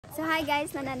So hi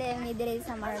guys, nanay mi dire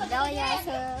sa Marbella.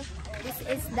 So this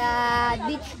is the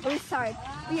beach resort.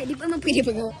 Uy, di pa man pwede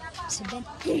pag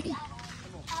sabihin.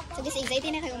 So guys,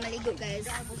 excited na kayo maligo guys.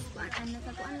 Ano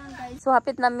katuan lang guys. So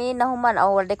hapit namin na human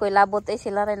wala ko ilabot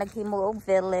sila rin naghimo og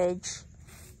village.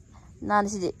 Na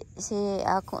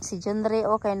si Jendre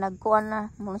kay nagkuan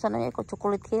na mo sa na ko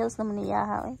chocolate hills naman niya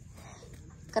ha.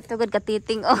 Katugod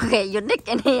katiting okay,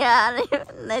 unique niya.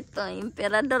 Neto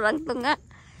emperador ang tunga.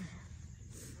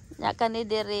 Nya kani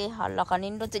diri hala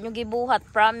kanindot sa inyo gibuhat,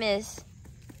 promise.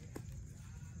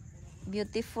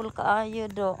 Beautiful kaayo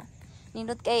do.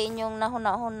 Nindot kay inyong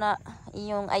nahuna-huna,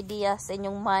 inyong ideas sa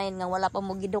inyong mind nga wala pa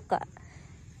mo giduka.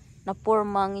 Na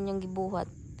porma ang inyong gibuhat.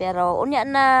 Pero unya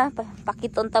na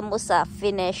pakiton ta mo sa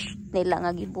finish nila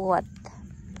nga gibuhat.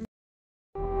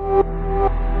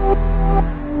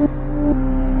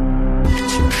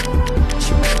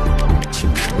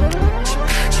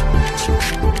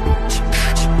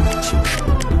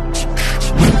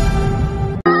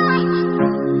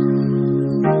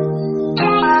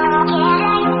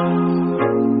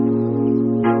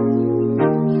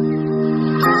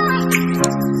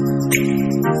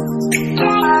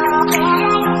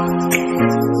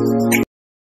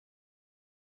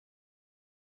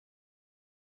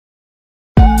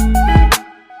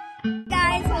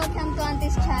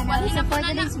 So for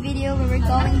today's video, we were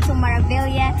going to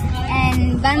Marbella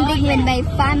and bonding with my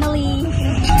family.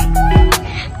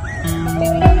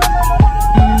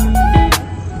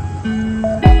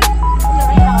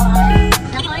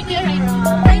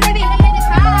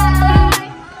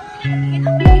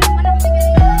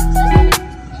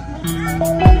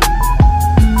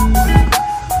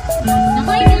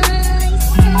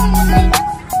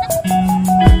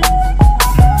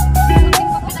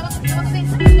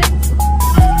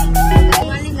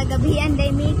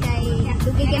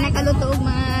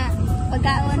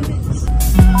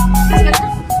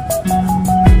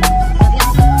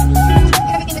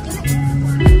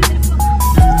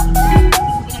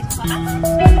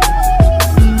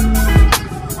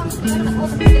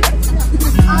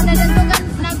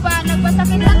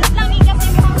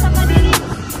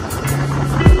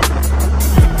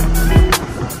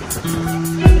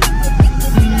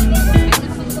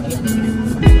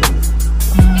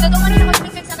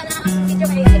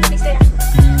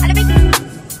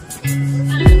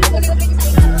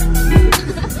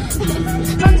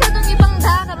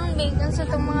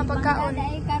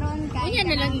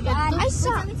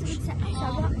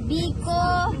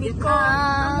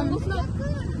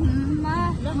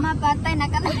 Mapatay na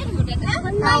ka na.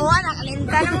 Nawa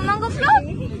nakalinta na mo mango float.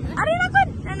 Ari na kun,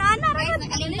 nanana ra kun.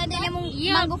 Nakalinta din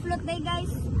yung mango float day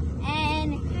guys.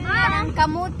 And ang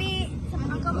kamuti,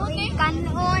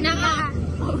 kanon,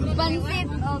 pansit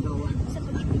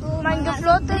mango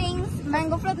floating.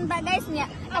 Mango float na guys niya.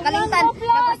 Nakalintan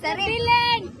napasarip.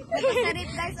 Napasarip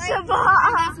guys.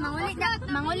 Guys,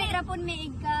 manguli ra pun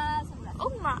mi igka.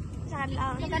 Ugma,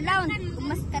 kadlaw.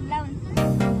 Mas kadlaw.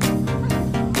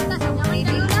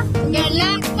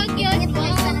 Galak pag yun po.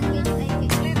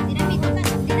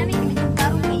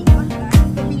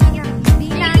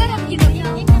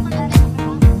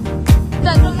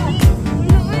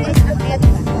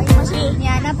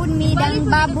 Yan na po midang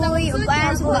baboy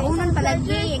uban sugaunon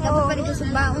palagi kapag pa dito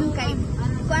subaon kay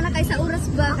kuha na kay sa oras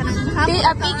ba kanang hapon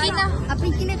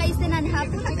apiki na kay sinan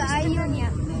hapon na kaayo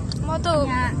niya mo to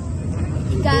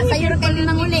ika kayo kay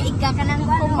manguli ika kanang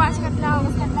kumpas kadlaw.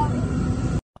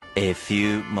 A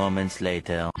few moments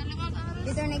later.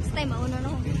 Later next time, no.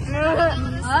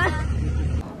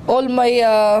 All my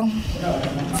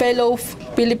fellow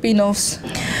Filipinos,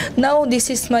 now this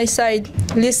is my side.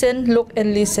 Listen, look,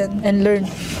 and listen, and learn.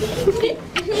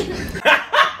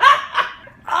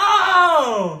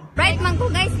 Oh! Right man ko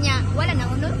guys niya, wala na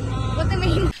uno. What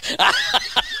may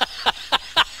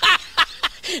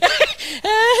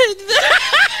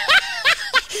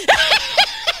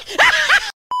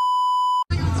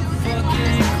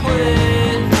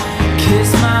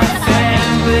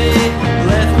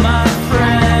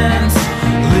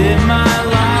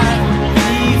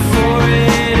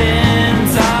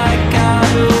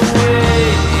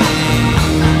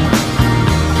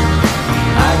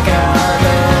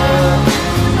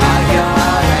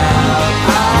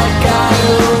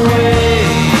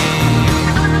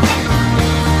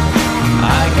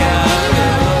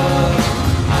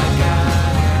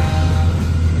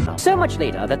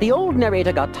later that the old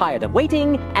narrator got tired of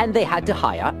waiting and they had to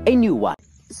hire a new one.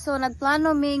 So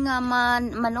nagplano mi nga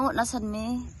mano nasan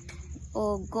mi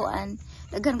o kuan.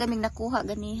 Daghan kaming nakuha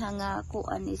ganiha nga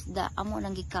kuan isda amo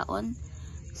nang gikaon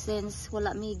since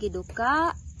wala mi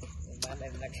giduka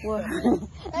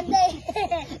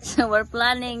So we're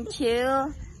planning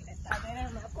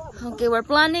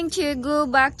to go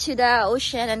back to the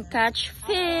ocean and catch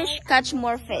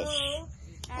more fish.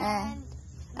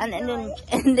 And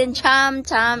then Cham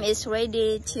is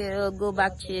ready to go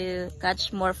back to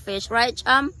catch more fish, right,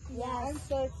 Cham? Yeah, I'm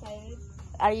so excited.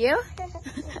 Are you?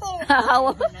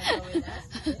 How?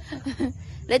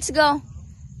 Let's go.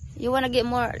 You wanna get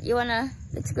more?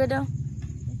 Let's go daw.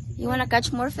 You wanna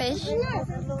catch more fish?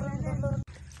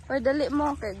 Or dali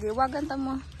mo, kay giwagan ta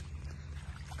mo.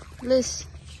 Liz.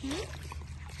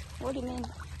 What do you mean?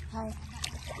 Hi.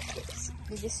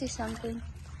 Did you see something?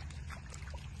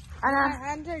 My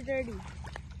hands are dirty.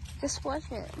 Just wash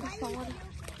it. That's not what